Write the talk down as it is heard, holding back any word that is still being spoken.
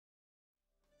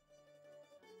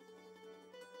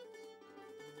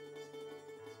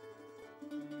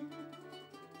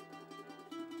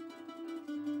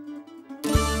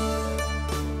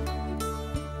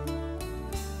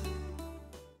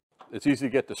It's easy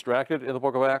to get distracted in the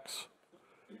book of Acts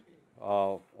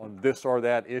on this or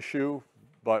that issue,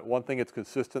 but one thing that's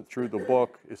consistent through the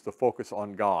book is the focus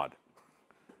on God.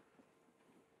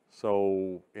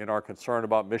 So in our concern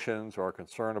about missions, or our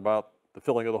concern about the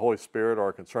filling of the Holy Spirit, or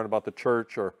our concern about the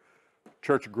church, or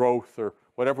church growth, or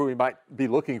whatever we might be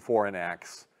looking for in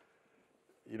Acts,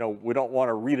 you know, we don't want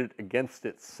to read it against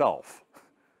itself.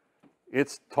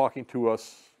 It's talking to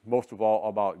us most of all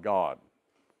about God,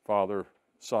 Father,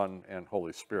 Son, and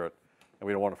Holy Spirit, and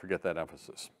we don't want to forget that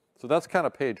emphasis. So that's kind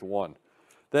of page 1.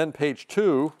 Then page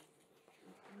 2,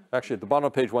 actually at the bottom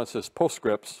of page 1 says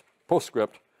postscript,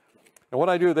 and what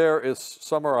I do there is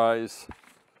summarize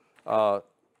what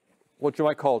you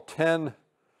might call 10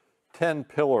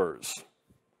 pillars,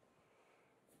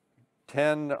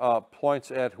 10 points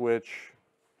at which,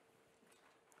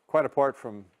 quite apart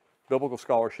from biblical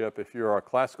scholarship, if you're a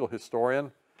classical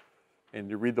historian and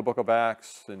you read the book of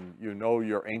Acts and you know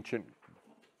your ancient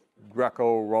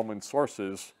Greco-Roman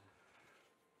sources,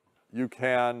 you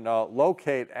can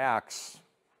locate Acts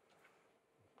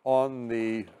on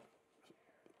the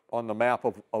map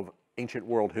of ancient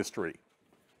world history.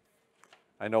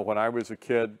 I know when I was a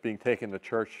kid being taken to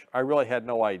church, I really had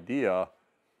no idea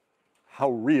how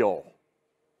real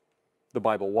the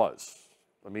Bible was.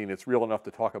 I mean, it's real enough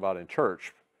to talk about in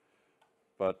church,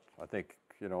 but I think,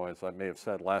 you know, as I may have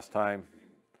said last time,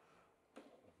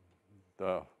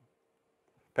 the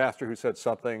pastor who said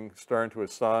something stern to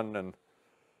his son,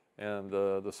 and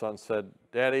the son said,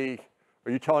 "Daddy,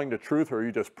 are you telling the truth or are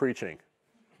you just preaching?"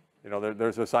 You know,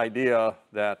 there's this idea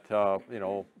that, you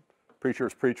know,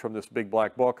 preachers preach from this big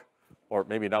black book, or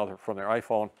maybe now they're from their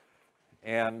iPhone,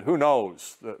 and who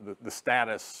knows the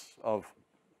status of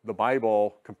the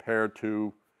Bible compared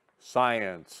to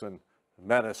science and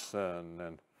medicine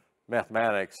and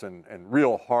mathematics and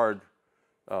real hard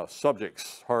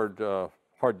subjects, hard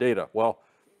data. Well,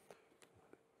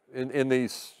 in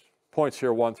these points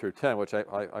here, 1 through 10, which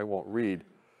I won't read,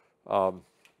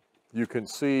 you can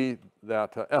see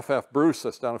that F.F. Bruce,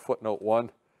 that's down in footnote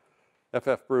 1,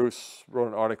 F.F. Bruce wrote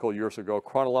an article years ago,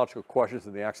 Chronological Questions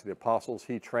in the Acts of the Apostles.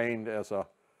 He trained as a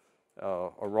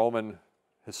Roman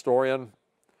historian.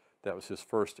 That was his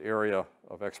first area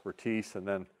of expertise, and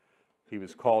then he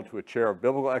was called to a chair of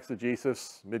biblical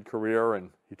exegesis mid-career, and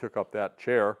he took up that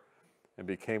chair and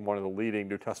became one of the leading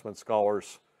New Testament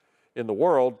scholars in the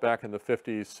world back in the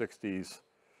 50s, 60s,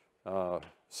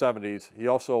 70s. He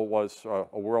also was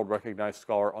a world-recognized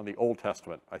scholar on the Old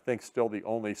Testament. I think still the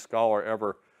only scholar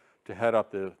ever to head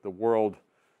up the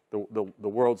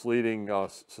world's leading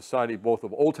society, both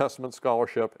of Old Testament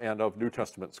scholarship and of New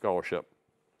Testament scholarship.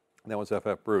 And that was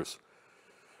F.F. Bruce.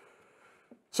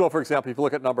 So, for example, if you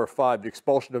look at number 5, the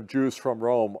expulsion of Jews from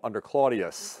Rome under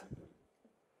Claudius,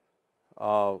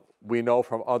 we know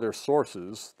from other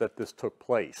sources that this took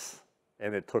place,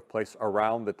 and it took place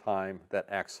around the time that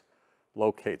Acts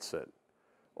locates it.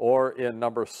 Or in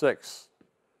number 6,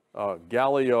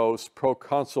 Gallio's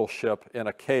proconsulship in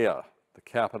Achaia. The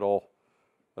capital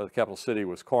city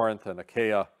was Corinth, and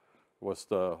Achaia was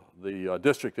the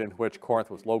district in which Corinth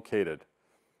was located.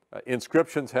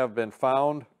 Inscriptions have been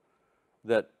found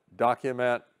that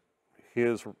document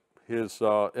his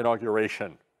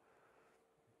inauguration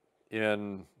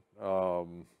in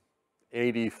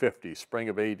AD 50, spring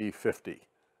of AD 50.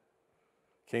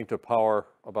 Came to power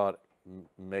about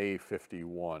May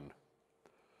 51.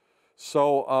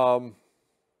 So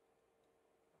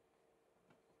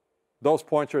those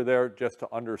points are there just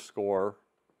to underscore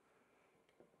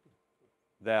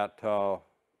that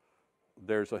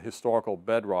there's a historical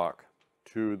bedrock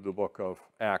to the book of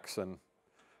Acts, and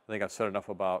I think I've said enough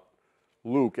about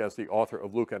Luke as the author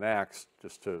of Luke and Acts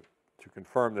just to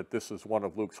confirm that this is one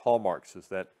of Luke's hallmarks, is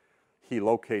that he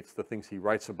locates the things he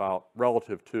writes about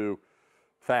relative to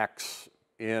facts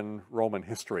in Roman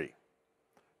history,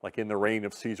 like in the reign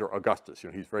of Caesar Augustus. You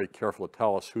know, he's very careful to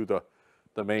tell us who the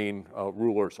main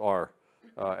rulers are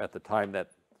at the time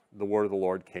that the word of the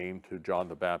Lord came to John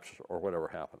the Baptist or whatever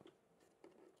happened.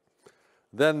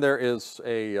 Then there is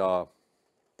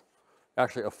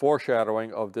actually a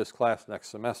foreshadowing of this class next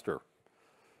semester,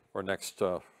 or next,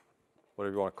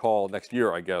 whatever you want to call, next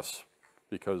year, I guess,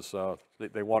 because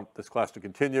they want this class to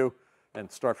continue and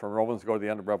start from Romans, go to the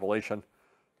end of Revelation.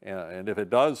 And if it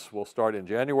does, we'll start in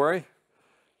January,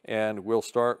 and we'll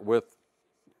start with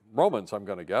Romans, I'm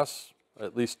going to guess,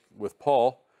 at least with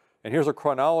Paul. And here's a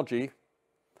chronology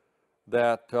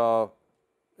that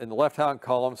in the left-hand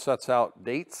column sets out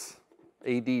dates,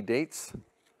 AD dates.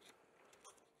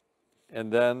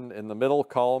 And then in the middle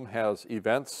column has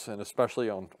events, and especially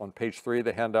on page 3 of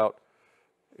the handout,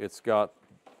 it's got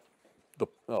the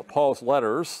Paul's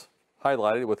letters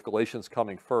highlighted with Galatians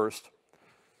coming first.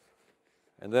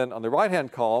 And then on the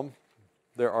right-hand column,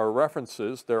 there are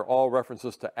references. They're all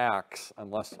references to Acts,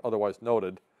 unless otherwise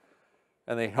noted.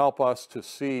 And they help us to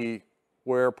see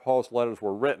where Paul's letters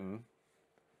were written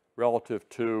relative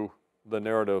to the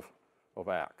narrative of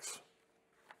Acts.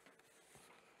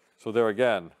 So there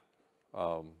again,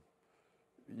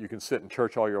 you can sit in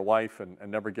church all your life and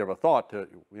never give a thought to,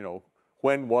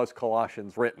 when was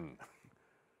Colossians written?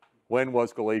 When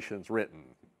was Galatians written?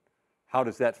 How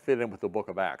does that fit in with the book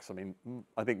of Acts? I mean,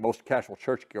 I think most casual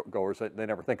church goers, they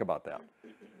never think about that.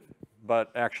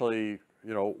 But actually,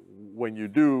 when you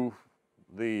do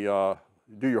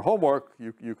your homework,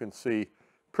 you can see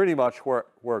pretty much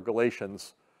where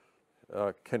Galatians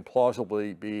can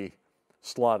plausibly be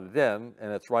slotted in,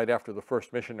 and it's right after the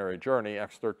first missionary journey,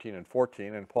 Acts 13 and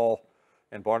 14, and Paul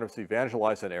and Barnabas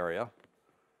evangelize an area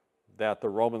that the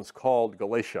Romans called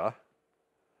Galatia.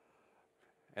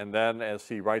 And then as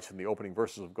he writes in the opening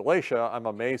verses of Galatia, I'm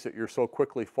amazed that you're so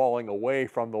quickly falling away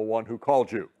from the one who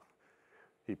called you.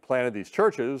 He planted these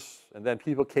churches, and then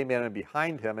people came in and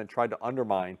behind him and tried to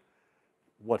undermine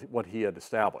what he had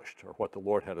established, or what the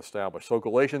Lord had established. So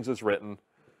Galatians is written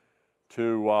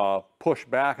to push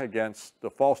back against the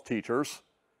false teachers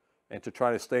and to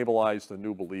try to stabilize the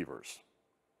new believers.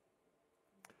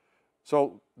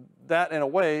 So that, in a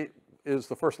way, is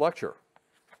the first lecture,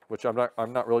 which I'm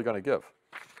not really going to give.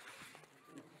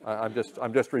 I'm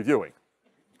just reviewing.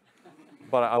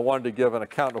 But I wanted to give an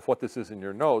account of what this is in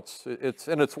your notes. It's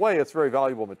in its way, it's very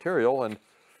valuable material, and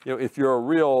if you're a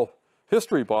real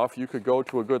history buff, you could go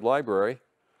to a good library,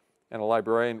 and a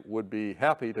librarian would be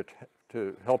happy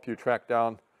to help you track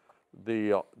down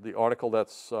the article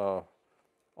that's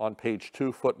on page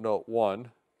 2, footnote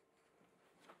 1,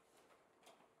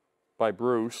 by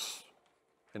Bruce,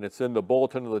 and it's in the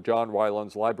bulletin of the John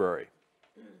Rylands Library.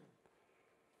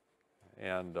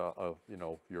 And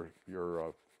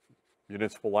your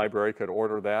municipal library could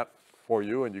order that for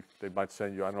you, and they might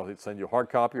send you, I don't know if they'd send you a hard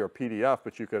copy or a PDF,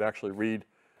 but you could actually read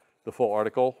the full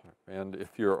article. And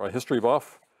if you're a history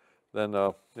buff, then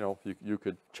you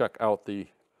could check out the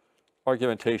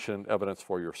argumentation evidence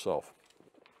for yourself.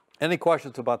 Any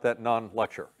questions about that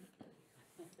non-lecture?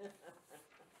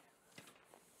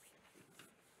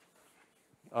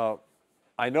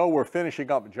 I know we're finishing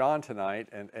up John tonight,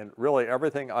 and really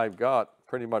everything I've got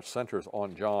pretty much centers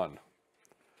on John.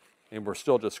 And we're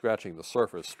still just scratching the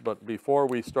surface. But before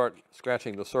we start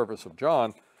scratching the surface of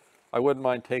John, I wouldn't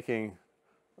mind taking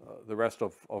the rest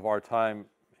of our time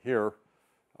here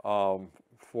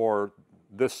for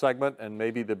this segment and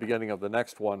maybe the beginning of the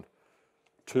next one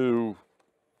to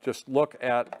just look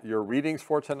at your readings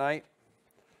for tonight.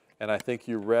 And I think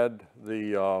you read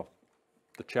the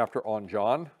chapter on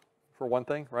John, for one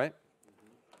thing, right?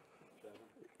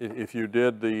 If you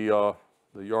did the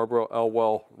Yarbrough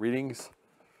Elwell readings,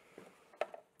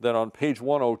 then on page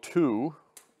 102,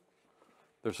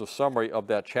 there's a summary of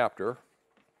that chapter.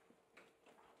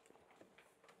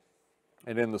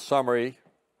 And in the summary,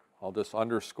 I'll just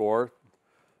underscore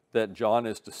that John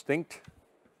is distinct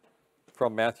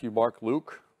from Matthew, Mark,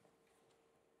 Luke.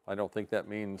 I don't think that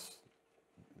means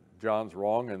John's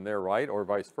wrong and they're right, or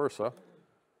vice versa.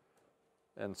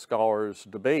 And scholars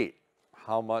debate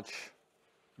how much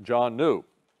John knew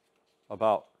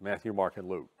about Matthew, Mark, and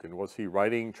Luke. And was he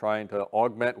writing trying to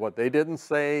augment what they didn't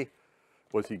say?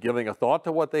 Was he giving a thought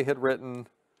to what they had written?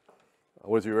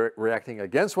 Was he reacting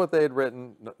against what they had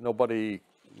written? Nobody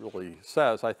really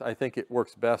says. I think it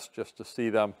works best just to see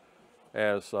them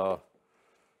as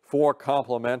four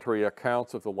complementary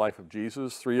accounts of the life of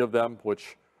Jesus, three of them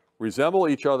which resemble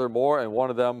each other more, and one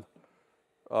of them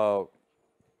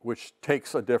which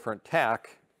takes a different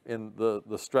tack in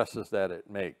the stresses that it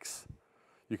makes.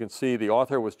 You can see the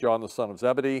author was John, the son of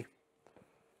Zebedee.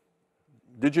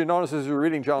 Did you notice as you're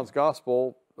reading John's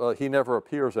gospel, he never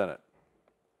appears in it?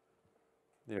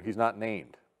 He's not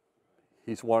named.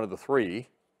 He's one of the three,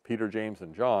 Peter, James,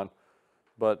 and John,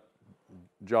 but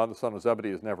John, the son of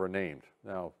Zebedee, is never named.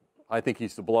 Now, I think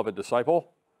he's the beloved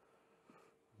disciple,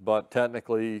 but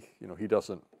technically, he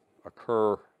doesn't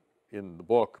occur in the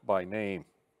book by name.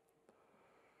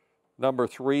 Number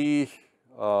 3,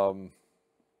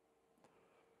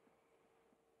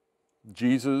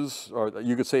 Jesus, or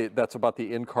you could say that's about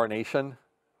the incarnation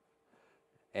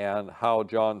and how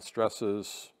John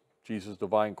stresses Jesus'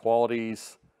 divine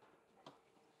qualities,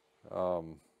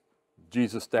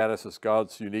 Jesus' status as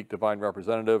God's unique divine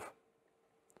representative,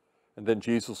 and then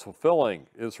Jesus fulfilling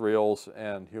Israel's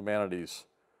and humanity's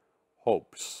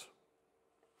hopes.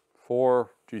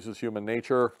 4, Jesus' human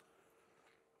nature.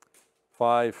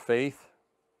 5, faith.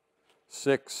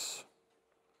 6,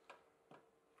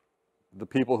 the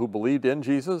people who believed in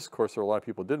Jesus. Of course, there are a lot of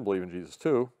people who didn't believe in Jesus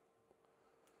too.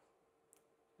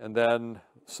 And then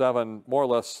 7 more or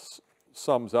less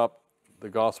sums up the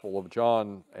Gospel of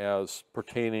John as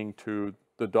pertaining to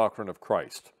the doctrine of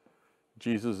Christ.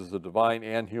 Jesus is the divine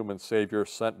and human Savior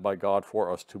sent by God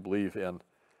for us to believe in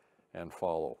and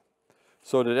follow.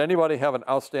 So did anybody have an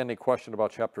outstanding question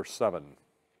about chapter 7?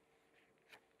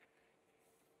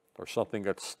 Or something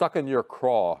that stuck in your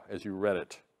craw as you read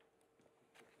it?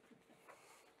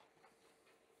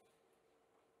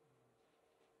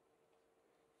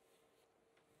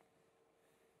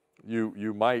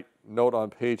 You might note on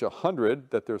page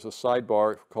 100 that there's a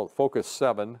sidebar called Focus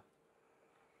 7.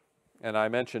 And I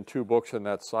mentioned 2 books in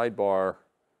that sidebar,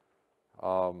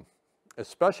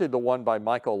 especially the one by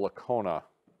Michael Licona.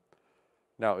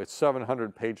 Now, it's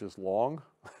 700 pages long,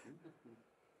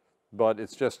 but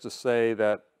it's just to say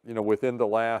that, you know, within the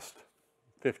last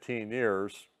 15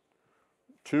 years,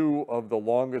 2 of the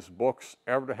longest books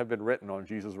ever to have been written on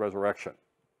Jesus' resurrection,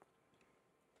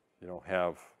 you know,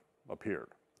 have appeared.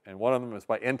 And one of them is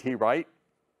by N.T. Wright,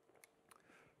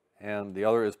 and the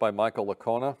other is by Michael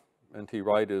Licona. N.T.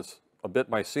 Wright is a bit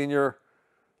my senior,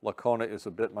 Licona is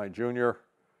a bit my junior,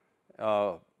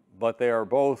 but they are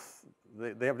both,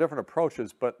 they have different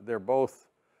approaches, but they're both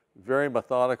very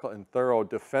methodical and thorough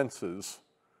defenses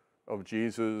of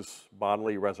Jesus'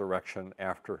 bodily resurrection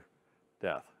after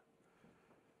death.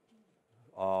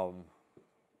 And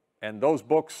those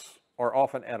books are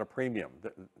often at a premium.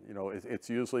 You know, it's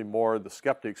usually more the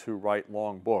skeptics who write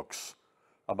long books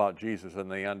about Jesus,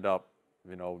 and they end up,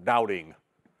 you know, doubting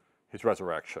his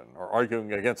resurrection or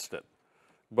arguing against it.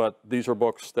 But these are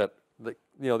books that, you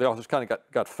know, the authors kind of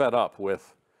got fed up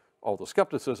with all the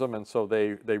skepticism, and so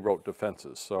they wrote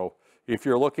defenses. So if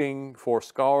you're looking for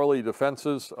scholarly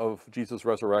defenses of Jesus'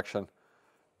 resurrection,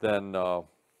 then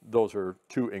those are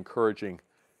 2 encouraging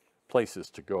places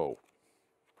to go.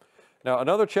 Now,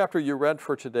 another chapter you read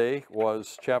for today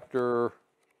was chapter,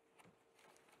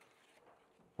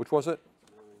 which was it?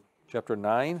 Chapter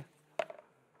 9.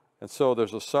 And so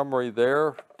there's a summary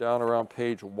there down around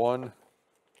page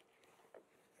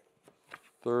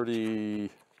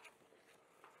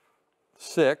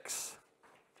 136.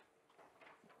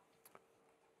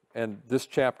 And this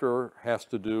chapter has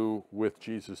to do with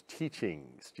Jesus'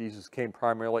 teachings. Jesus came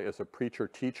primarily as a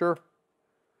preacher-teacher.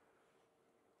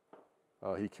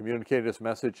 He communicated his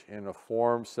message in a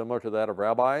form similar to that of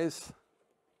rabbis.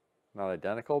 Not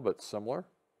identical, but similar.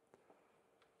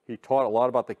 He taught a lot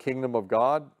about the kingdom of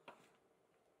God.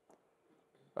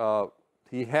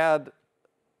 He had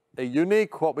a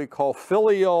unique, what we call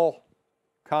filial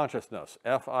consciousness,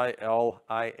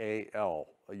 F-I-L-I-A-L,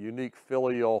 a unique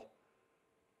filial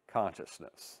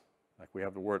consciousness. Like we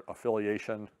have the word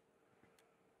affiliation.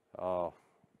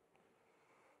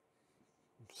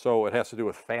 So it has to do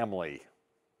with family,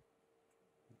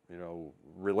 you know,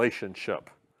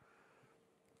 relationship.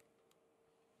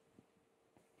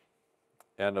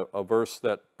 And a verse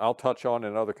that I'll touch on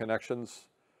in other connections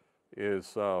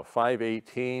is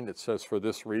 5:18. It says, "For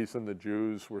this reason the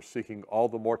Jews were seeking all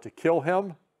the more to kill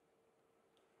him."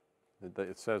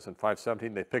 It says in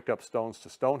 5:17, they picked up stones to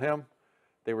stone him.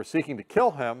 They were seeking to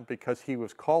kill him because he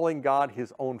was calling God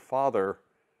his own Father,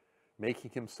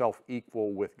 making himself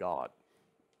equal with God.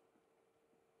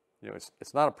 You know,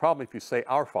 it's not a problem if you say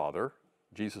our Father.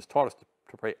 Jesus taught us to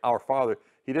pray our Father.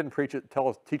 He didn't teach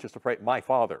us to pray my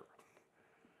Father.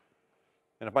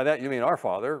 And if by that you mean our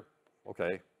Father,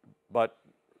 okay. But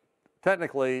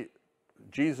technically,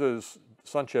 Jesus'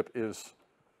 sonship is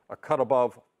a cut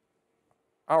above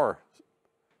our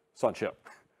sonship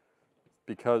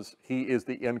because he is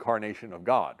the incarnation of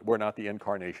God. We're not the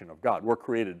incarnation of God. We're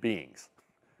created beings.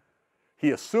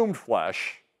 He assumed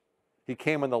flesh. He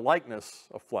came in the likeness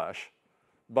of flesh,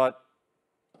 but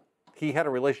he had a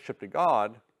relationship to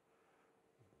God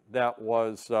that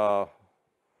was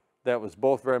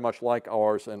both very much like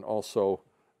ours and also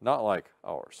not like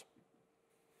ours.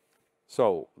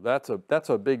 So that's a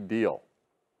big deal.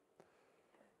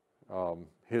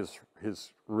 His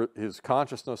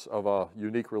consciousness of a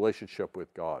unique relationship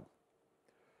with God.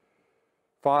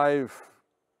 5,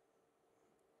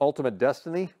 ultimate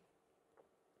destiny.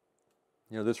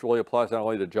 You know, this really applies not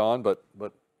only to John, but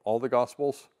all the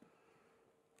Gospels.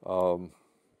 I've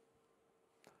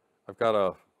got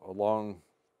a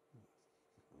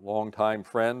long-time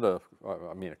friend, a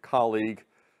colleague.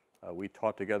 We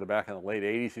taught together back in the late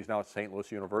 80s. He's now at St. Louis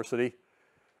University.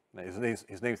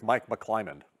 His name's Mike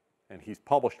McClymond, and he's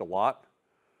published a lot.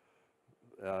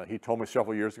 He told me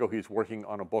several years ago he's working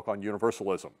on a book on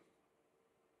universalism.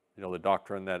 You know, the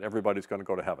doctrine that everybody's going to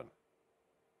go to heaven.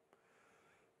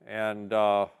 And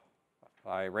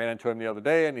I ran into him the other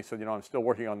day, and he said, I'm still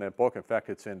working on that book. In fact,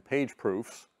 it's in page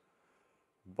proofs.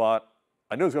 But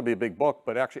I knew it was going to be a big book,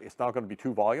 but actually it's now going to be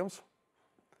 2 volumes.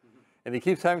 And he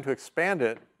keeps having to expand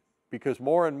it because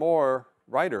more and more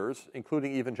writers,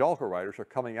 including evangelical writers, are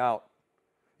coming out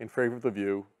in favor of the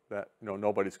view that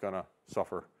nobody's going to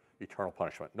suffer eternal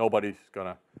punishment. Nobody's going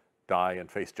to die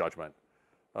and face judgment.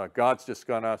 God's just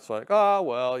going to say, oh,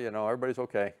 well, everybody's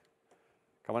okay.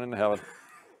 Coming into heaven.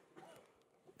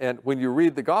 And when you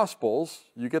read the Gospels,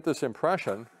 you get this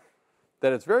impression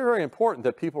that it's very, very important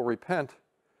that people repent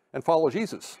and follow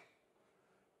Jesus.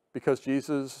 Because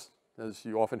Jesus, as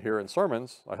you often hear in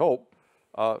sermons, I hope,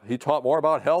 he taught more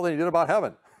about hell than he did about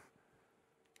heaven.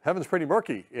 Heaven's pretty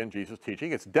murky in Jesus'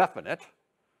 teaching. It's definite,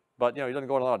 but he doesn't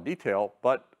go into a lot of detail,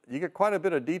 but you get quite a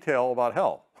bit of detail about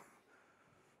hell.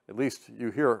 At least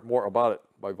you hear more about it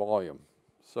by volume.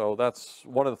 So that's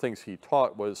one of the things he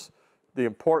taught, was the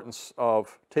importance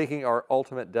of taking our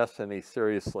ultimate destiny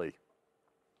seriously.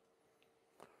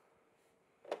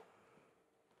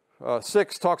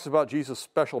 6 talks about Jesus'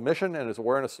 special mission and his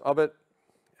awareness of it.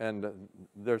 And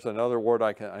there's another word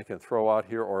I can throw out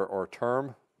here, or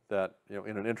term, that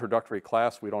in an introductory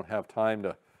class we don't have time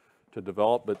to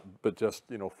develop, but just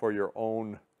for your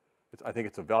own, I think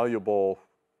it's a valuable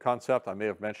concept. I may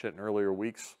have mentioned it in earlier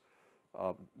weeks.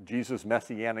 Jesus'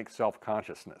 messianic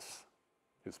self-consciousness,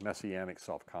 his messianic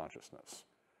self-consciousness.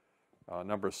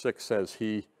 Number 6 says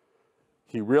he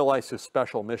realized his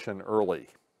special mission early.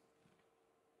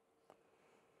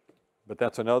 But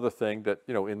that's another thing that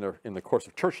in the course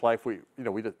of church life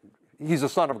he's the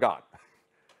Son of God,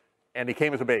 and he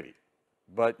came as a baby.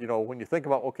 But when you think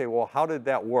about, okay, well, how did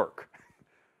that work?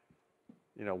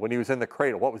 When he was in the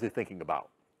cradle, what was he thinking about?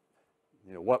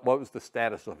 What was the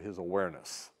status of his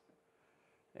awareness?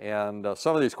 And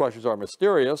some of these questions are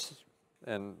mysterious,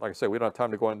 and like I say, we don't have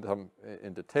time to go into them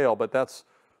in detail. But that's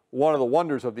one of the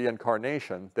wonders of the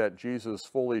incarnation, that Jesus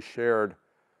fully shared.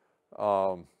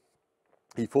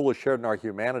 He fully shared in our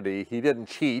humanity. He didn't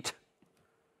cheat.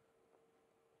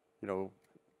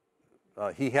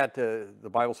 He had to, the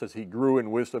Bible says he grew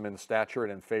in wisdom and stature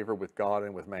and in favor with God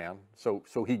and with man.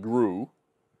 So he grew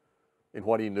in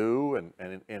what he knew,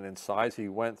 and in size. He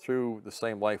went through the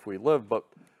same life we live, but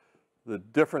the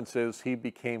difference is he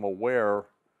became aware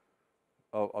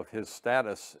of his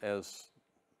status as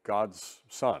God's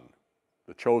son,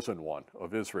 the chosen one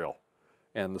of Israel,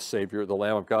 and the Savior, the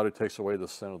Lamb of God who takes away the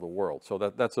sin of the world. So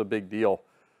that's a big deal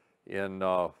in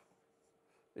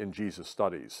Jesus'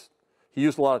 studies. He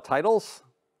used a lot of titles,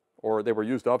 or they were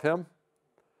used of him.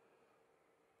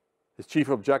 His chief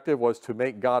objective was to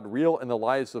make God real in the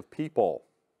lives of people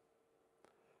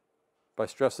by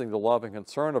stressing the love and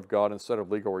concern of God instead of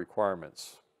legal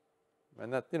requirements.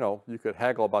 And that, you could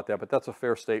haggle about that, but that's a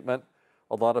fair statement.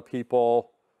 A lot of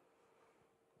people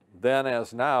then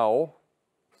as now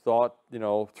thought,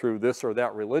 through this or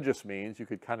that religious means, you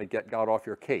could kind of get God off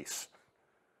your case.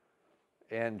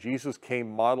 And Jesus came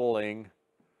modeling,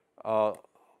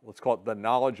 let's call it the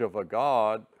knowledge of a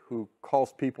God who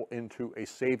calls people into a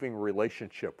saving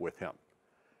relationship with him.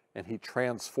 And he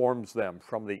transforms them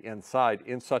from the inside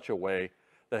in such a way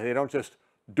that they don't just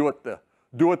do what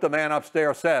the man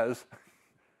upstairs says,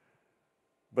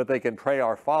 but they can pray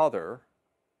our Father,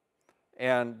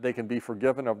 and they can be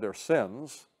forgiven of their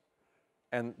sins,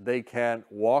 and they can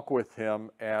walk with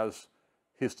him as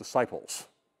his disciples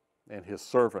and his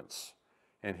servants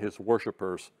and his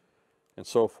worshipers and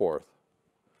so forth.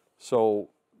 So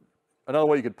another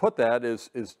way you could put that is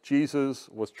Jesus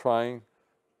was trying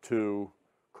to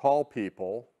call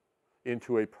people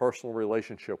into a personal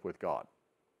relationship with God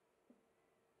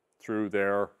through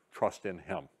their trust in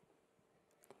him.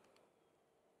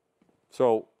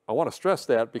 So I want to stress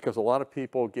that, because a lot of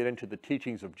people get into the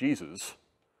teachings of Jesus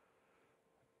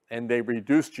and they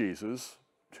reduce Jesus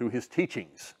to his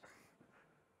teachings.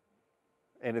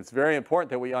 And it's very important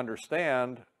that we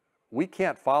understand we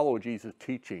can't follow Jesus'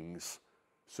 teachings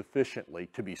sufficiently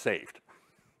to be saved.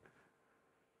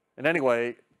 And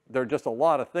anyway, there are just a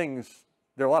lot of things,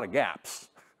 there are a lot of gaps.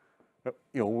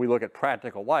 When we look at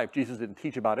practical life, Jesus didn't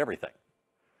teach about everything.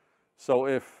 So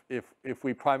if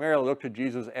we primarily look to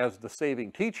Jesus as the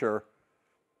saving teacher,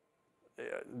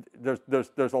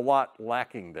 there's a lot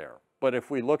lacking there. But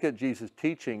if we look at Jesus'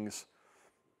 teachings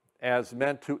as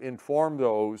meant to inform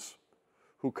those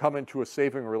who come into a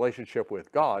saving relationship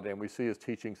with God, and we see his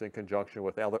teachings in conjunction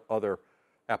with other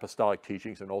apostolic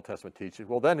teachings and Old Testament teachings,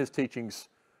 well, then his teachings,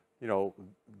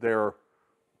 they're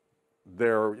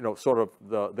sort of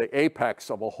the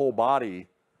apex of a whole body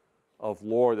of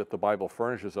lore that the Bible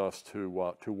furnishes us to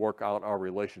work out our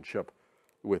relationship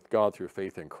with God through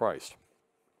faith in Christ.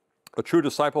 A true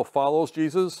disciple follows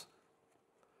Jesus,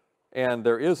 and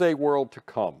there is a world to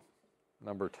come.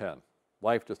 Number 10,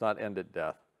 life does not end at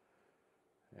death.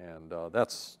 And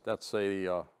that's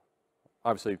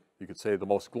obviously, you could say, the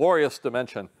most glorious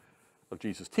dimension of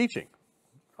Jesus' teaching.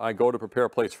 I go to prepare a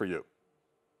place for you.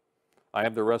 I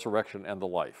am the resurrection and the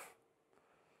life.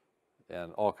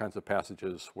 And all kinds of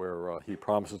passages where he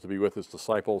promises to be with his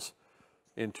disciples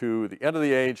into the end of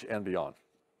the age and beyond.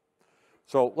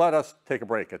 So let us take a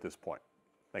break at this point.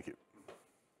 Thank you.